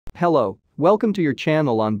Hello, welcome to your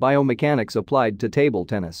channel on biomechanics applied to table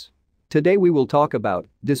tennis. Today we will talk about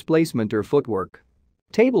displacement or footwork.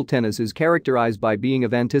 Table tennis is characterized by being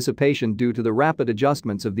of anticipation due to the rapid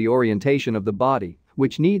adjustments of the orientation of the body,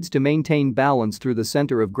 which needs to maintain balance through the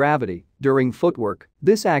center of gravity. During footwork,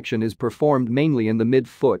 this action is performed mainly in the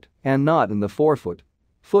midfoot and not in the forefoot.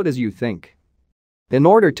 Foot as you think. In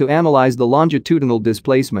order to analyze the longitudinal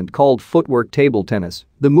displacement called footwork table tennis,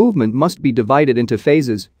 the movement must be divided into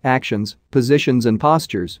phases, actions, positions and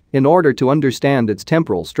postures in order to understand its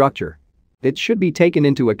temporal structure. It should be taken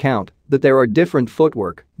into account that there are different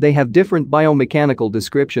footwork, they have different biomechanical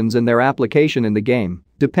descriptions and their application in the game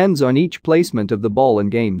depends on each placement of the ball and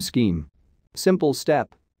game scheme. Simple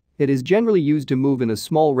step. It is generally used to move in a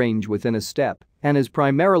small range within a step and is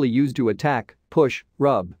primarily used to attack, push,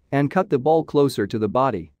 rub, and cut the ball closer to the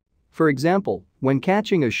body. For example, when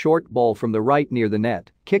catching a short ball from the right near the net,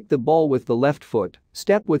 kick the ball with the left foot,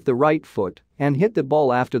 step with the right foot, and hit the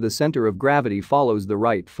ball after the center of gravity follows the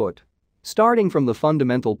right foot. Starting from the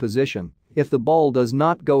fundamental position, if the ball does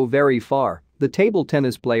not go very far, the table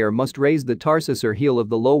tennis player must raise the tarsus or heel of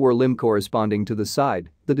the lower limb corresponding to the side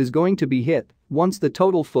that is going to be hit. Once the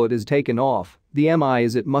total foot is taken off, the MI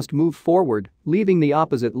is it must move forward, leaving the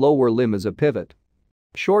opposite lower limb as a pivot.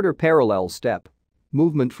 Shorter parallel step.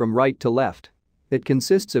 Movement from right to left. It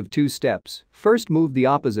consists of two steps. First, move the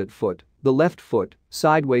opposite foot, the left foot,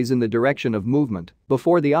 sideways in the direction of movement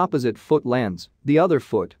before the opposite foot lands, the other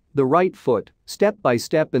foot, the right foot, step by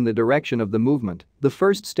step in the direction of the movement. The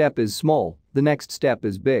first step is small, the next step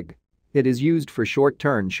is big. It is used for short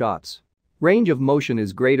turn shots. Range of motion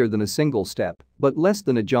is greater than a single step, but less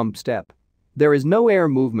than a jump step. There is no air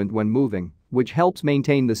movement when moving, which helps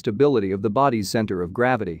maintain the stability of the body's center of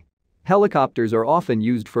gravity. Helicopters are often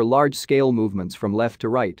used for large-scale movements from left to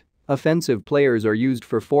right. Offensive players are used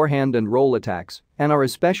for forehand and roll attacks and are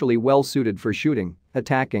especially well suited for shooting,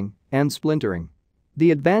 attacking, and splintering.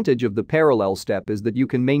 The advantage of the parallel step is that you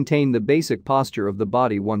can maintain the basic posture of the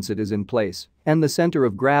body once it is in place, and the center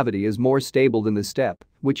of gravity is more stable than the step,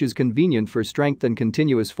 which is convenient for strength and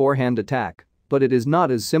continuous forehand attack, but it is not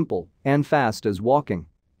as simple and fast as walking.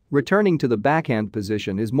 Returning to the backhand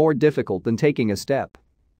position is more difficult than taking a step.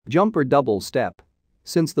 Jump or double step.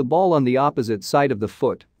 Since the ball on the opposite side of the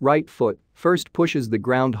foot, right foot, first pushes the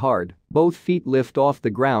ground hard, both feet lift off the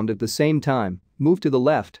ground at the same time, move to the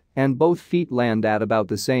left, and both feet land at about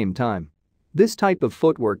the same time. This type of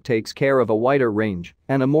footwork takes care of a wider range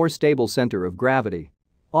and a more stable center of gravity.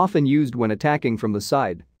 Often used when attacking from the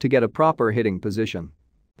side to get a proper hitting position.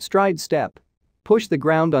 Stride step. Push the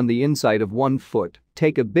ground on the inside of one foot,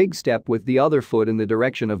 take a big step with the other foot in the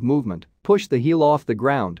direction of movement, push the heel off the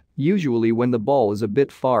ground, usually when the ball is a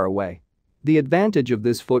bit far away. The advantage of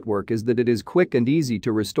this footwork is that it is quick and easy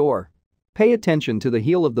to restore. Pay attention to the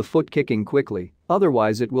heel of the foot kicking quickly,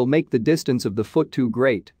 otherwise it will make the distance of the foot too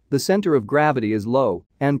great, the center of gravity is low,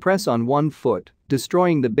 and press on one foot,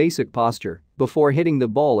 destroying the basic posture before hitting the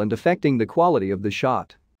ball and affecting the quality of the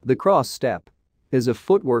shot. The cross step is a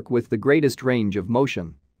footwork with the greatest range of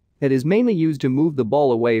motion. It is mainly used to move the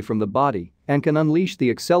ball away from the body and can unleash the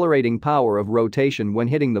accelerating power of rotation when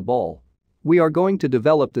hitting the ball. We are going to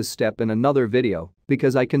develop this step in another video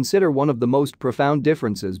because I consider one of the most profound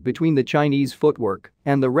differences between the Chinese footwork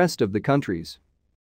and the rest of the countries.